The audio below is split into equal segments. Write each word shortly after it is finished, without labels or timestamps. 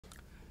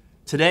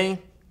Today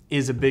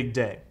is a big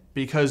day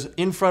because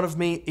in front of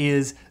me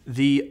is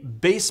the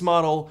base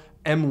model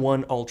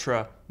M1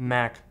 Ultra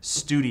Mac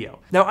Studio.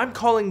 Now I'm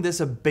calling this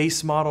a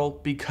base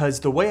model because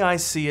the way I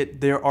see it,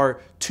 there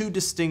are two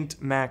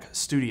distinct Mac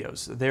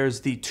Studios.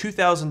 There's the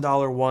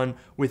 $2,000 one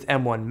with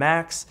M1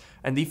 Max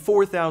and the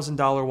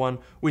 $4,000 one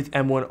with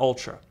M1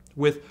 Ultra.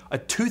 With a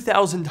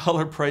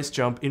 $2,000 price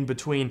jump in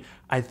between,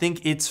 I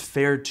think it's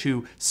fair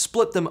to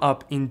split them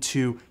up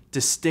into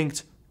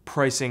distinct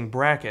pricing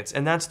brackets,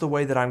 and that's the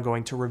way that I'm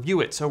going to review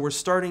it. So we're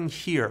starting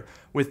here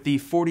with the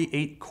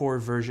 48-core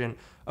version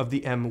of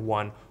the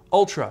M1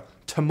 Ultra.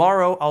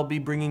 Tomorrow I'll be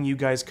bringing you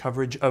guys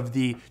coverage of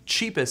the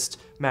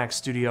cheapest Mac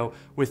Studio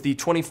with the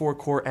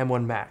 24-core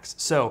M1 Max,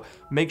 so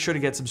make sure to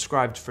get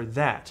subscribed for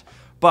that.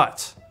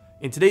 But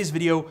in today's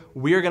video,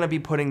 we're going to be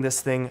putting this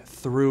thing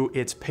through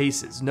its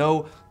paces.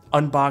 No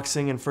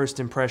unboxing and first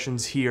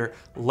impressions here.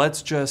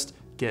 Let's just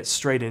get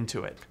straight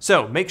into it.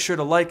 So make sure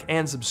to like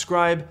and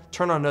subscribe,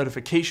 turn on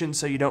notifications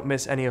so you don't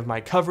miss any of my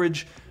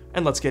coverage,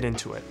 and let's get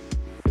into it.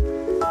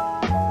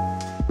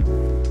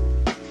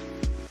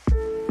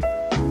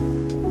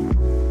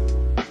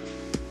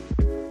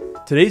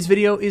 Today's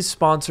video is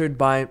sponsored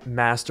by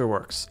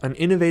Masterworks, an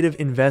innovative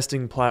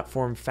investing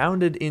platform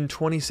founded in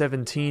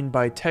 2017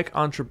 by tech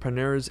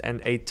entrepreneurs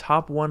and a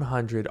top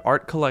 100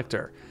 art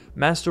collector.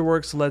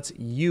 Masterworks lets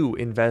you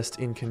invest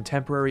in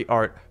contemporary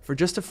art for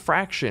just a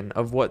fraction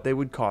of what they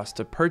would cost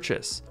to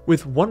purchase.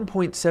 With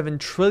 $1.7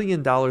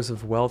 trillion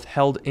of wealth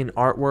held in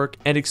artwork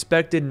and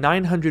expected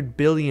 $900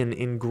 billion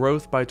in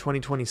growth by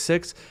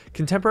 2026,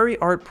 contemporary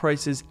art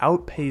prices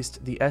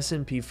outpaced the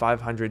S&P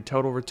 500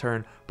 total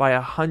return by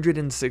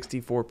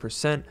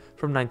 164%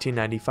 from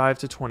 1995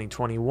 to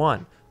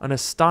 2021. An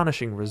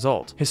astonishing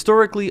result.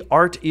 Historically,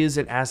 art is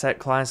an asset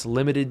class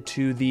limited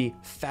to the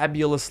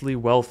fabulously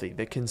wealthy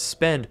that can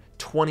spend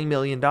 $20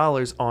 million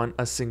on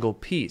a single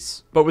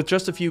piece. But with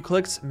just a few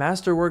clicks,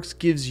 Masterworks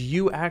gives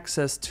you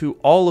access to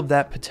all of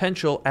that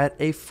potential at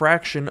a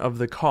fraction of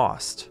the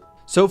cost.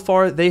 So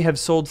far, they have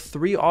sold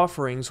 3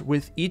 offerings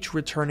with each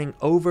returning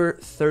over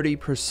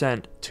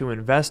 30% to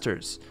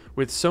investors.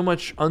 With so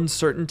much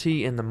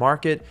uncertainty in the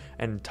market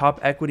and top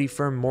equity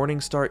firm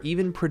Morningstar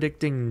even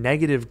predicting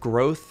negative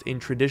growth in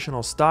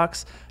traditional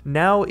stocks,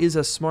 now is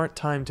a smart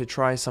time to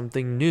try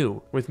something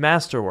new with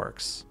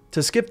Masterworks.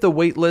 To skip the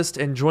waitlist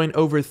and join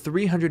over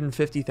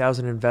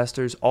 350,000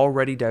 investors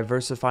already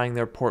diversifying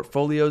their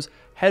portfolios,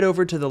 head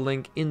over to the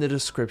link in the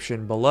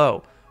description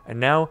below. And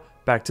now,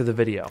 back to the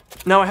video.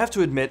 Now I have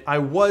to admit, I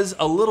was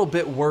a little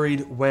bit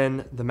worried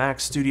when the Mac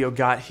Studio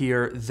got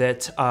here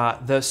that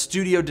the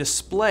studio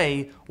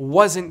display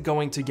wasn't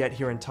going to get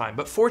here in time.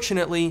 But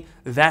fortunately,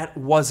 that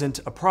wasn't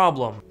a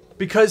problem.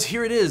 Because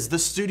here it is, the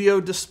studio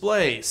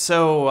display.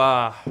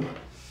 So,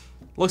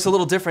 looks a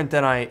little different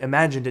than I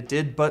imagined it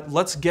did, but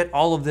let's get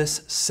all of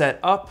this set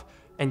up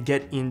and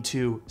get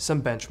into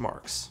some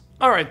benchmarks.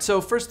 Alright, so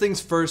first things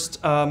first,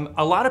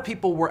 a lot of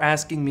people were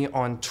asking me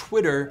on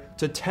Twitter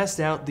to test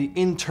out the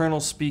internal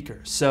speaker.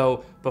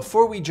 So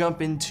before we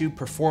jump into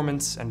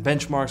performance and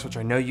benchmarks, which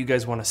I know you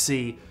guys want to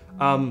see,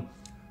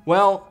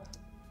 well,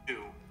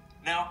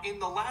 now in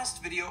the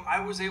last video,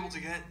 I was able to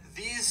get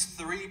these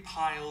 3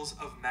 piles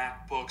of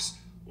MacBooks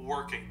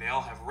working. They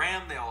all have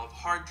RAM, they all have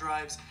hard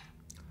drives.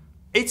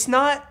 It's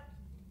not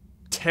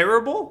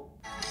terrible.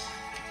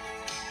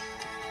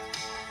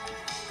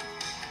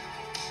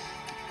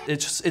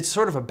 It's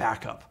sort of a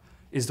backup,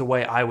 is the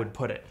way I would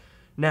put it.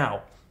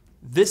 Now,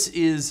 this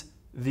is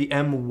the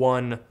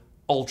M1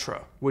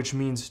 Ultra, which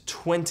means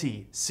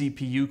 20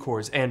 CPU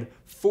cores and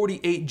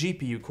 48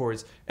 GPU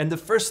cores. And the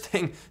first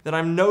thing that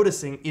I'm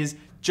noticing is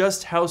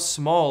just how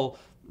small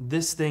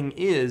this thing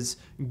is,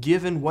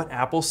 given what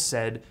Apple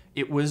said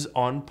it was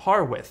on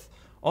par with.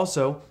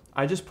 Also,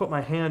 I just put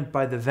my hand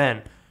by the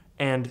vent,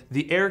 and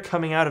the air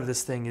coming out of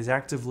this thing is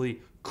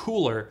actively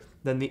cooler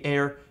than the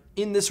air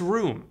in this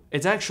room.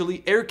 It's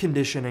actually air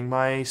conditioning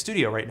my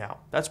studio right now.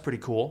 That's pretty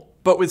cool.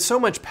 But with so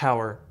much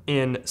power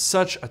in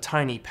such a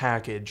tiny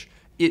package,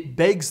 it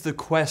begs the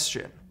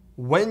question,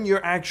 when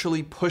you're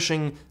actually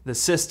pushing the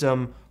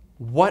system,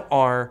 what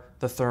are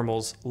the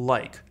thermals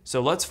like?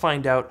 So let's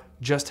find out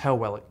just how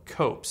well it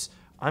copes.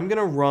 I'm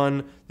gonna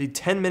run the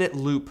 10-minute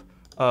loop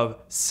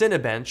of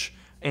Cinebench,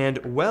 and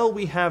while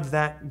we have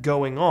that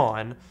going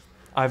on,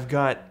 I've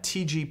got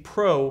TG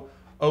Pro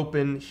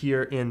open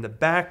here in the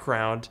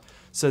background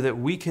so that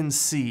we can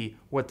see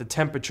what the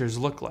temperatures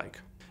look like.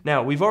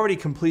 Now, we've already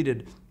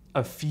completed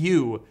a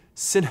few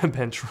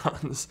Cinebench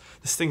runs.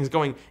 This thing is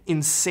going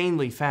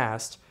insanely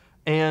fast,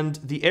 and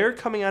the air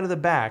coming out of the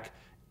back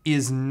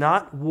is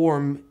not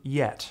warm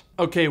yet.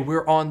 Okay,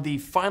 we're on the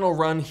final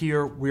run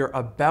here. We're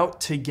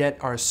about to get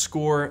our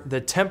score.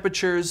 The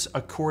temperatures,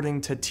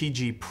 according to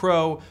TG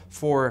Pro,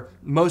 for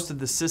most of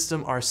the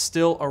system are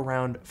still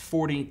around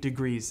 40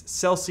 degrees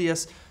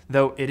Celsius,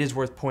 though it is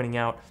worth pointing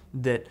out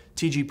that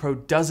TG Pro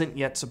doesn't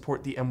yet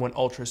support the M1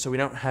 Ultra, so we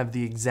don't have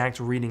the exact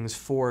readings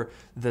for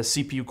the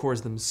CPU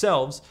cores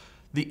themselves.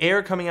 The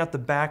air coming out the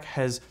back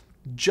has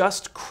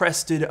just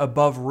crested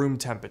above room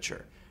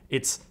temperature.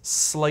 it's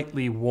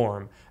slightly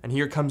warm. And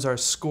here comes our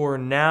score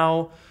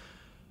now,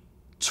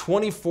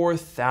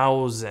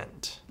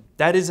 24,000.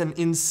 That is an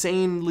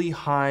insanely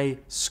high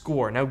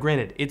score. Now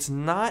granted, it's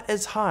not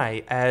as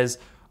high as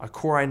a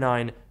Core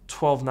i9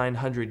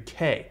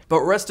 12900K.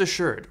 But rest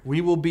assured, we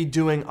will be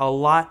doing a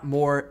lot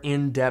more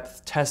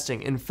in-depth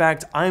testing. In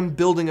fact, I'm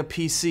building a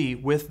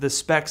PC with the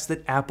specs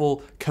that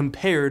Apple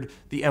compared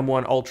the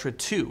M1 Ultra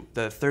to,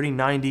 the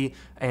 3090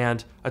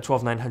 and a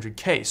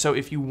 12900K. So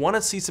if you want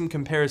to see some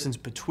comparisons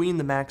between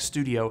the Mac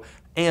Studio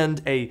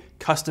and a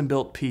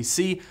custom-built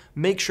PC,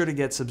 make sure to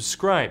get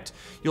subscribed.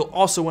 You'll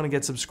also want to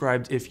get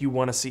subscribed if you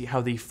want to see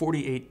how the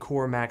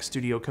 48-core Mac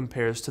Studio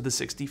compares to the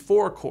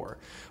 64-core.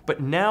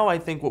 But now I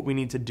think what we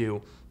need to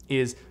do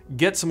is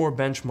get some more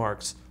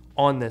benchmarks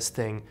on this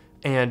thing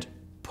and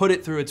put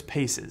it through its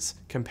paces,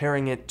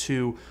 comparing it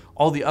to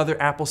all the other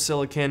Apple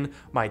Silicon,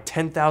 my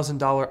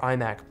 $10,000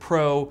 iMac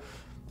Pro.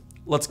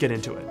 Let's get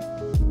into it.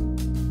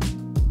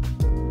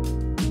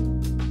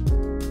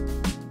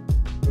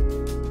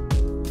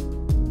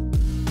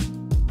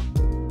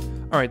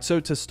 All right, so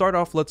to start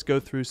off, let's go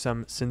through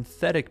some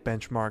synthetic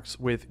benchmarks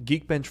with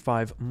Geekbench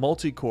 5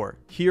 Multicore.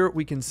 Here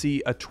we can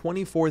see a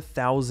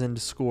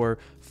 24,000 score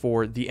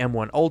for the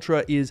M1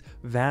 Ultra is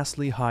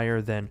vastly higher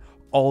than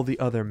all the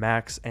other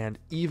Macs and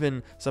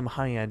even some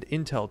high-end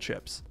Intel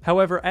chips.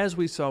 However, as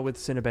we saw with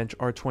Cinebench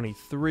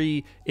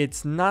R23,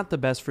 it's not the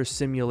best for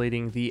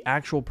simulating the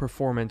actual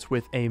performance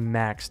with a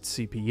maxed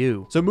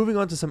CPU. So moving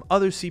on to some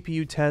other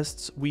CPU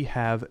tests, we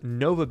have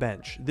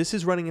NovaBench. This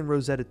is running in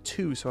Rosetta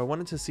 2, so I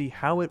wanted to see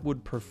how it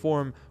would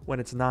perform when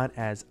it's not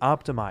as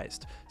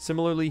optimized.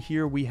 Similarly,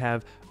 here we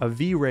have a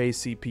V-Ray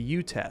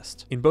CPU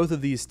test. In both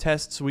of these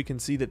tests, we can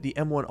see that the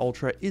M1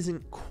 Ultra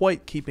isn't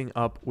quite keeping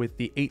up with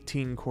the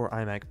 18-core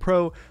iMac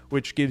Pro,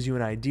 which gives you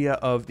an idea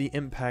of the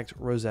impact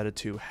Rosetta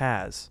 2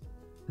 has.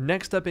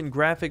 Next up in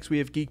graphics, we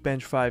have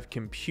Geekbench 5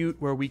 Compute,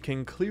 where we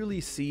can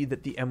clearly see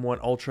that the M1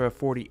 Ultra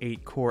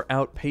 48-core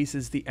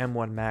outpaces the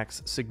M1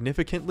 Max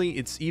significantly.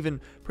 It's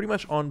even pretty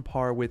much on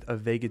par with a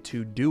Vega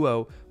 2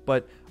 Duo,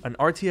 but an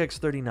RTX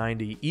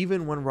 3090,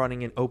 even when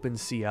running in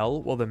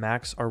OpenCL while the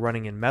Macs are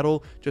running in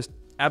Metal, just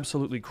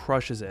absolutely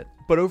crushes it.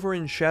 But over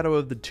in Shadow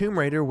of the Tomb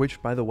Raider,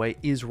 which by the way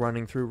is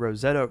running through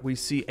Rosetta, we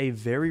see a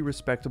very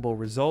respectable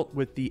result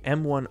with the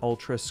M1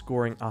 Ultra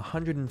scoring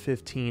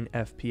 115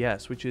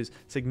 FPS, which is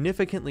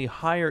significantly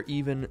higher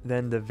even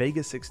than the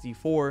Vega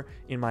 64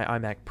 in my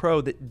iMac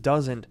Pro that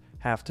doesn't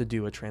have to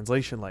do a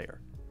translation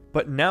layer.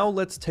 But now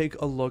let's take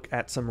a look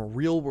at some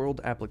real-world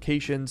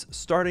applications,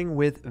 starting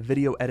with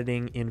video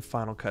editing in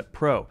Final Cut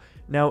Pro.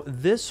 Now,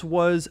 this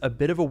was a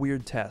bit of a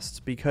weird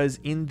test because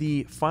in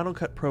the Final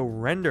Cut Pro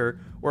render,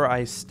 where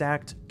I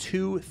stacked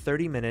two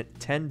 30-minute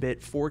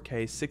 10-bit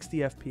 4K 60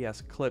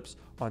 FPS clips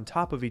on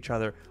top of each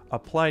other,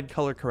 applied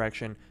color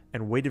correction,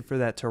 and waited for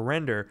that to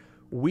render,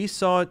 we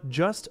saw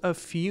just a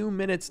few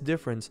minutes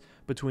difference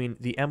between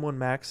the M1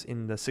 Max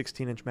in the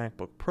 16-inch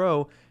MacBook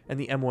Pro and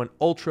the M1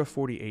 Ultra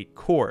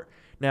 48-core.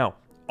 Now,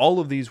 all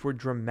of these were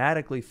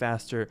dramatically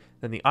faster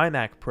than the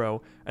iMac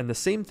Pro, and the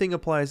same thing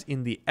applies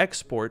in the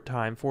export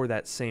time for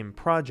that same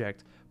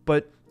project,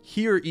 but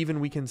here even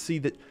we can see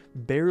that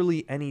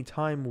barely any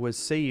time was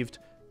saved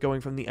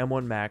going from the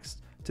M1 Max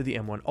to the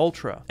M1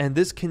 Ultra. And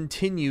this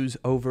continues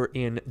over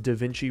in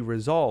DaVinci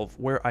Resolve,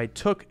 where I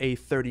took a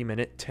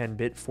 30-minute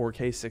 10-bit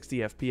 4K 60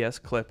 FPS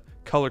clip,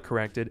 color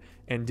corrected,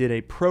 and did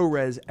a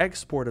ProRes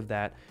export of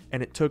that,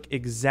 and it took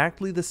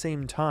exactly the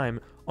same time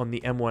on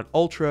the M1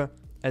 Ultra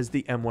as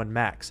the M1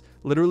 Max,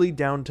 literally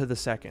down to the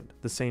second,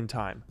 the same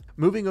time.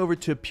 Moving over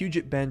to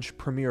Puget Bench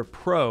Premiere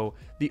Pro,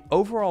 the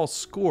overall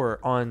score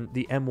on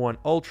the M1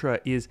 Ultra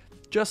is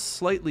just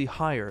slightly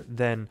higher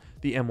than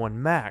the M1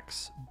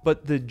 Max,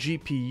 but the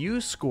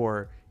GPU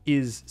score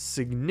is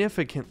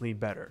significantly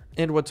better.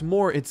 And what's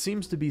more, it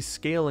seems to be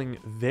scaling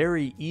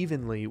very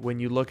evenly when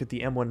you look at the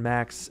M1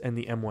 Max and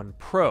the M1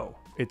 Pro.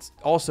 It's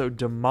also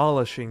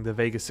demolishing the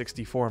Vega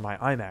 64 in my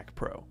iMac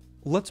Pro.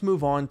 Let's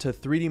move on to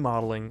 3D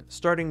modeling,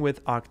 starting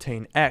with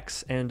Octane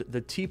X and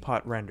the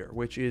Teapot render,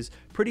 which is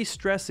pretty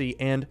stressy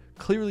and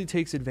clearly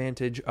takes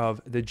advantage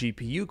of the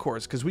GPU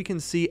cores, because we can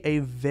see a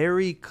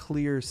very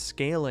clear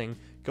scaling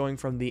going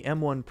from the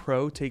M1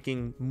 Pro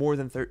taking more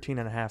than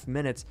 13.5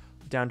 minutes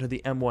down to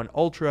the M1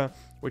 Ultra,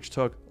 which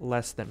took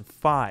less than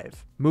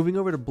 5. Moving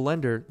over to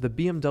Blender, the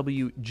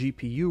BMW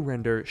GPU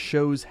render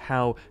shows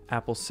how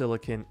Apple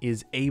Silicon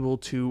is able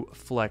to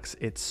flex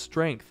its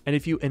strength. And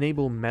if you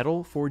enable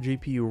Metal for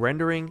GPU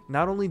rendering,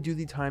 not only do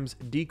the times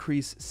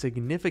decrease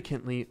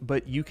significantly,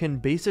 but you can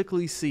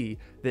basically see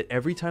that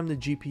every time the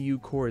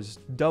GPU cores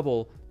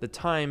double, the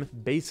time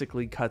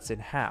basically cuts in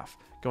half,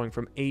 going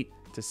from 8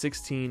 to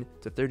 16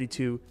 to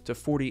 32 to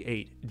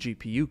 48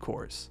 GPU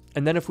cores.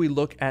 And then if we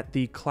look at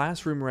the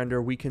classroom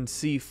render, we can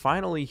see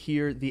finally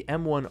here the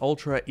M1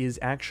 Ultra is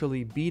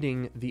actually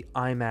beating the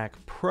iMac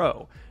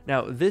Pro.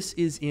 Now this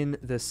is in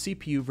the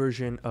CPU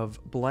version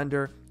of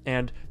Blender,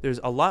 and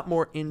there's a lot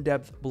more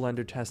in-depth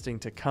Blender testing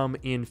to come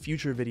in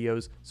future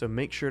videos, so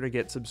make sure to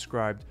get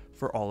subscribed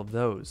for all of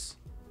those.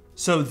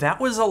 So that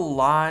was a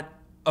lot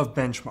of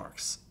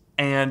benchmarks.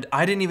 And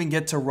I didn't even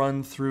get to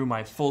run through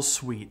my full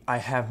suite. I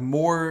have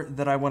more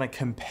that I want to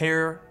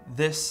compare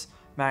this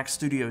Mac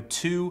Studio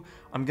to.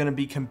 I'm going to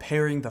be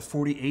comparing the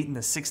 48 and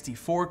the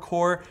 64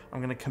 core.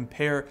 I'm going to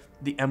compare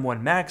the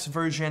M1 Max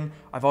version.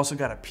 I've also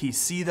got a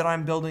PC that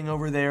I'm building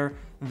over there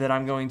that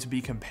I'm going to be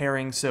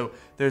comparing. So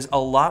there's a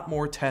lot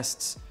more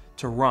tests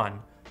to run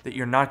that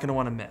you're not going to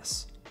want to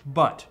miss.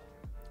 But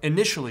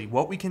initially,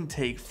 what we can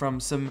take from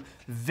some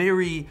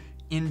very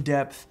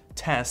in-depth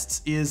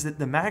tests is that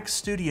the Mac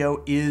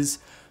Studio is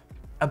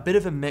a bit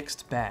of a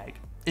mixed bag.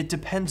 It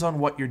depends on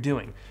what you're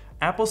doing.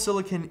 Apple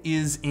Silicon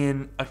is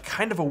in a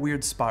kind of a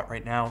weird spot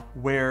right now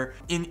where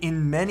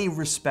in many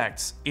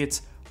respects,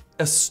 it's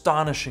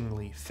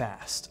astonishingly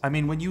fast. I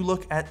mean, when you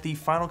look at the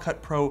Final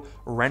Cut Pro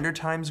render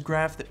times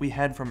graph that we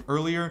had from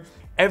earlier,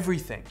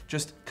 everything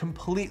just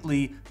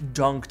completely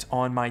dunked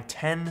on my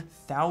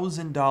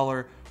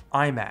 $10,000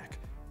 iMac.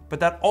 But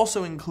that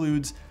also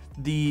includes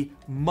the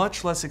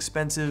much less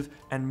expensive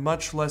and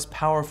much less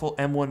powerful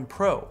M1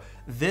 Pro.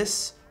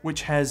 This,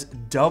 which has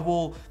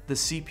double the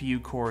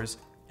CPU cores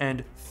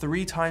and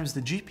 3 times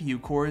the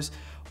GPU cores,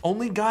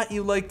 only got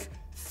you like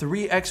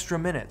 3 extra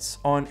minutes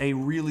on a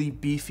really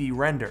beefy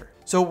render.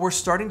 So we're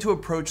starting to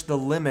approach the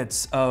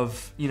limits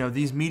of,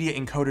 these media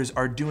encoders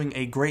are doing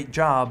a great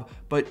job,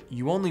 but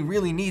you only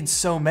really need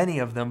so many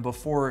of them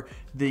before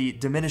the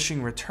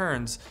diminishing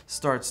returns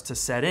starts to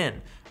set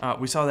in.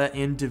 We saw that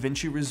in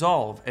DaVinci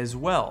Resolve as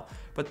well.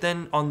 But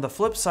then on the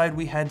flip side,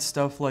 we had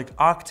stuff like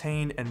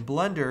Octane and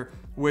Blender,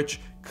 which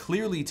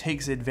clearly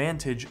takes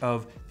advantage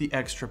of the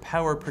extra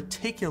power,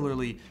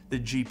 particularly the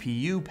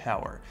GPU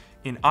power.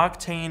 In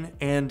Octane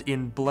and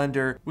in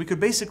Blender, we could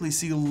basically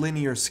see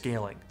linear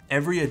scaling.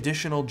 Every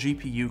additional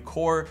GPU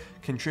core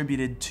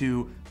contributed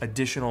to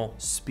additional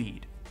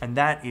speed, and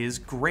that is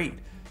great.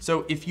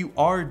 So if you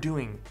are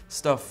doing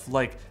stuff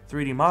like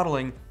 3D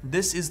modeling,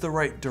 this is the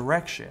right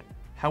direction.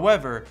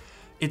 However,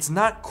 it's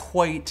not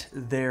quite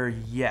there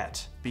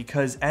yet,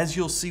 because as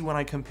you'll see when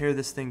I compare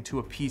this thing to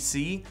a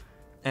PC,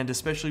 and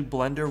especially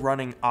Blender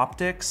running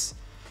optics,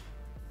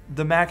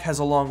 the Mac has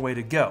a long way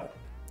to go.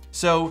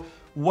 So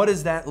what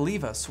does that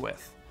leave us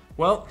with?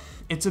 Well,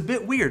 it's a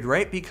bit weird,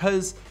 right?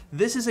 Because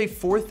this is a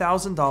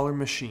 $4,000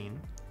 machine,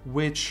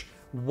 which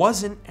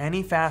wasn't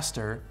any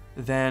faster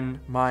than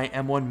my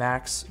M1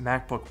 Max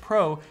MacBook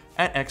Pro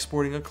at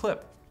exporting a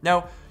clip.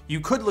 Now, you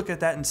could look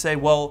at that and say,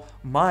 well,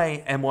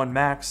 my M1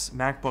 Max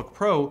MacBook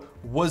Pro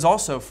was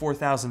also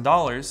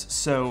 $4,000,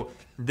 so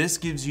this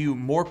gives you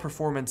more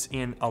performance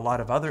in a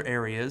lot of other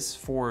areas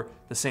for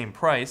the same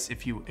price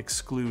if you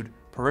exclude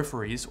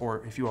peripheries,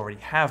 or if you already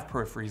have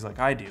peripheries like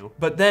I do.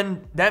 But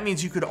then that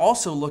means you could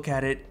also look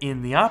at it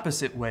in the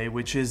opposite way,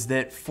 which is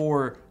that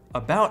for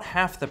about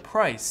half the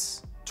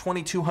price,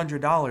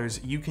 $2,200,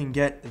 you can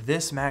get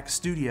this Mac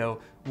Studio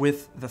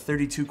with the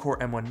 32-core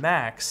M1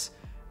 Max,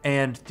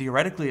 and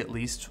theoretically at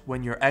least,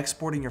 when you're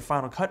exporting your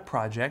Final Cut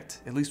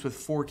project, at least with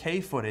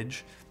 4K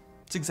footage,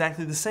 it's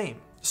exactly the same.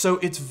 So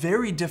it's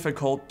very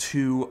difficult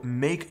to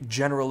make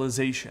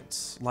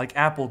generalizations like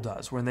Apple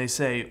does when they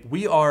say,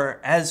 we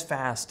are as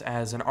fast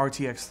as an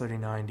RTX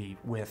 3090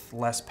 with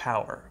less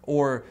power,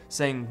 or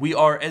saying we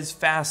are as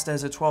fast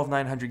as a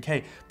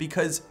 12900K,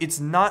 because it's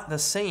not the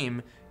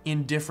same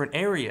in different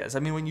areas. I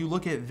mean, when you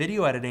look at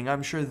video editing,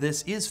 I'm sure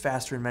this is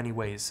faster in many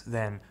ways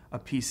than a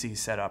PC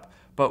setup.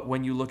 But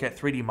when you look at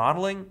 3D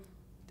modeling,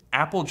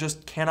 Apple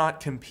just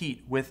cannot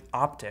compete with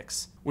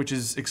optics, which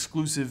is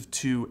exclusive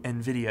to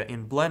NVIDIA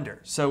in Blender.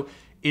 So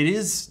it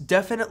is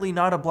definitely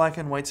not a black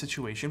and white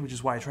situation, which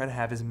is why I try to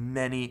have as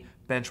many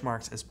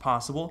benchmarks as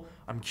possible.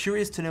 I'm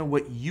curious to know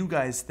what you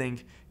guys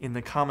think in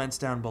the comments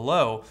down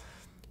below.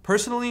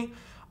 Personally,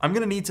 I'm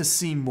gonna need to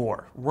see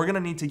more. We're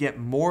gonna need to get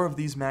more of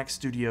these Mac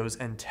Studios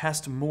and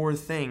test more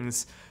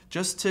things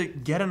just to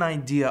get an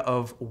idea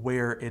of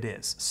where it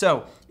is.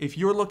 So if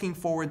you're looking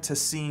forward to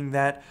seeing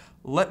that,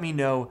 let me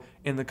know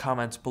in the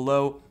comments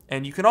below.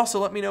 And you can also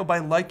let me know by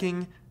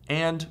liking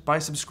and by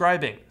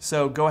subscribing.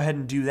 So go ahead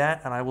and do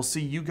that, and I will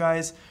see you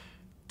guys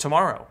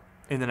tomorrow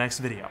in the next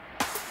video.